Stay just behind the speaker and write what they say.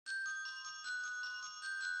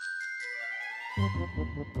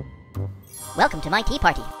Welcome to my tea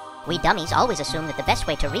party. We dummies always assume that the best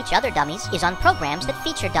way to reach other dummies is on programs that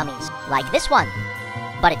feature dummies, like this one.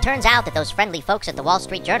 But it turns out that those friendly folks at the Wall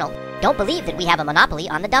Street Journal don't believe that we have a monopoly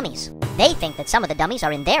on the dummies. They think that some of the dummies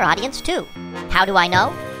are in their audience too. How do I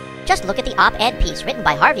know? Just look at the op-ed piece written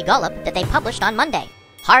by Harvey Golub that they published on Monday.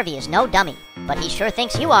 Harvey is no dummy, but he sure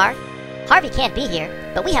thinks you are. Harvey can't be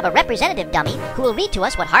here, but we have a representative dummy who will read to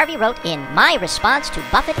us what Harvey wrote in My Response to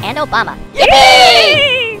Buffett and Obama.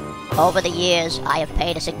 Yippee! Over the years, I have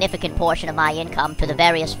paid a significant portion of my income to the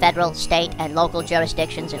various federal, state, and local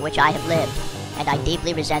jurisdictions in which I have lived. And I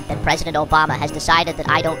deeply resent that President Obama has decided that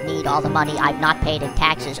I don't need all the money I've not paid in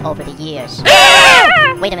taxes over the years.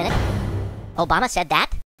 Wait a minute. Obama said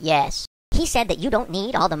that? Yes. He said that you don't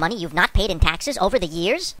need all the money you've not paid in taxes over the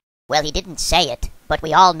years? Well, he didn't say it, but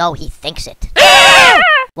we all know he thinks it.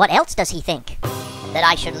 What else does he think? That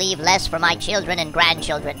I should leave less for my children and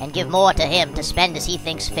grandchildren and give more to him to spend as he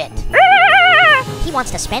thinks fit. He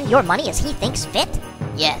wants to spend your money as he thinks fit?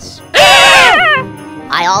 Yes.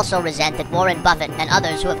 I also resent that Warren Buffett and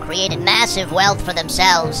others who have created massive wealth for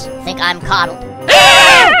themselves think I'm coddled.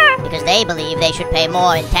 Because they believe they should pay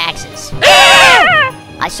more in taxes.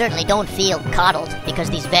 I certainly don't feel coddled because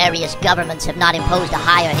these various governments have not imposed a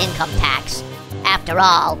higher income tax. After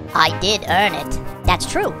all, I did earn it. That's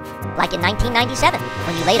true. Like in 1997,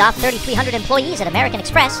 when you laid off 3,300 employees at American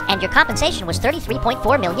Express and your compensation was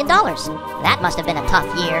 $33.4 million. That must have been a tough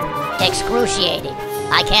year. Excruciating.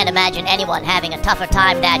 I can't imagine anyone having a tougher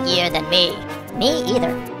time that year than me. Me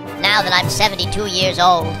either. Now that I'm 72 years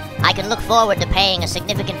old, I can look forward to paying a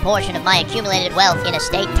significant portion of my accumulated wealth in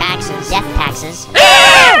estate taxes, death taxes,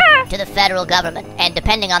 to the federal government, and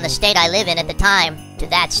depending on the state I live in at the time, to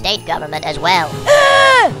that state government as well.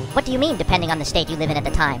 What do you mean, depending on the state you live in at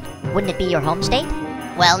the time? Wouldn't it be your home state?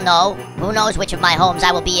 Well, no. Who knows which of my homes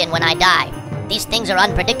I will be in when I die? These things are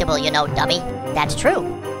unpredictable, you know, dummy. That's true.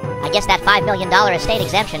 I guess that $5 million estate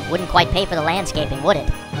exemption wouldn't quite pay for the landscaping, would it?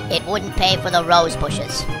 It wouldn't pay for the rose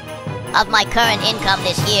bushes. Of my current income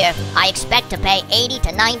this year, I expect to pay 80 to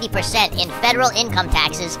 90% in federal income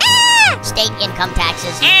taxes, state income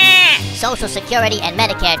taxes, Social Security and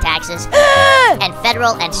Medicare taxes, and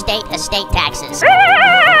federal and state estate taxes.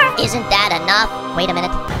 Isn't that enough? Wait a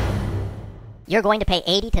minute. You're going to pay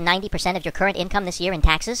 80 to 90% of your current income this year in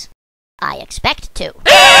taxes? I expect to.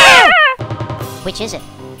 Which is it?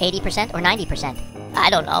 80% or 90%? I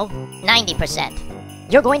don't know. 90%.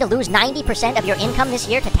 You're going to lose 90% of your income this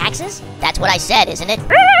year to taxes? That's what I said, isn't it?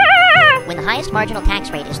 When the highest marginal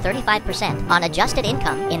tax rate is 35% on adjusted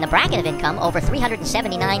income in the bracket of income over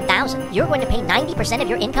 $379,000, you're going to pay 90% of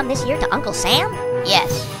your income this year to Uncle Sam?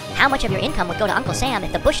 Yes. How much of your income would go to Uncle Sam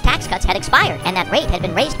if the Bush tax cuts had expired and that rate had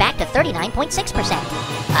been raised back to 39.6%?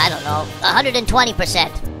 I don't know.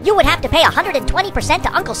 120%. You would have to pay 120%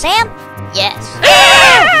 to Uncle Sam? Yes.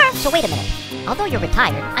 So wait a minute. Although you're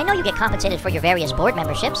retired, I know you get compensated for your various board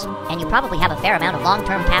memberships, and you probably have a fair amount of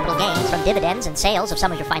long-term capital gains from dividends and sales of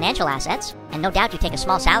some of your financial assets, and no doubt you take a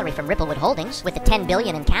small salary from Rupert Holdings with the $10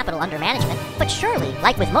 billion in capital under management. But surely,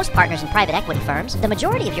 like with most partners in private equity firms, the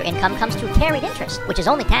majority of your income comes through carried interest, which is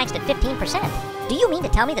only taxed at 15%. Do you mean to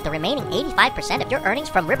tell me that the remaining 85% of your earnings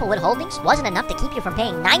from Rupert Holdings wasn't enough to keep you from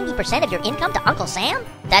paying 90% of your income to Uncle Sam?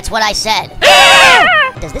 That's what I said.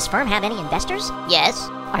 Does this firm have any investors? Yes.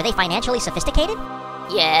 Are they financially sophisticated?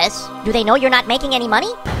 Yes. Do they know you're not making any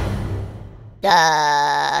money?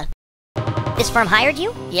 This firm hired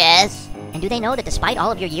you? Yes. And do they know that despite all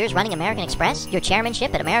of your years running American Express, your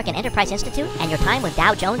chairmanship at American Enterprise Institute, and your time with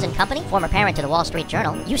Dow Jones and Company, former parent to the Wall Street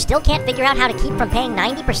Journal, you still can't figure out how to keep from paying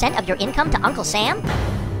 90% of your income to Uncle Sam?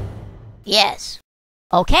 Yes.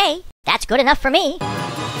 Okay, that's good enough for me.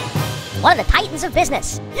 One of the titans of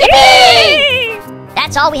business. Yippee!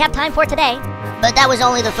 That's all we have time for today. But that was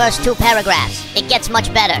only the first 2 paragraphs. It gets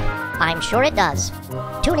much better. I'm sure it does.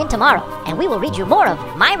 Tune in tomorrow, and we will read you more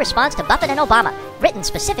of My Response to Buffett and Obama, written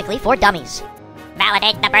specifically for dummies.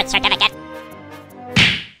 Validate the birth certificate.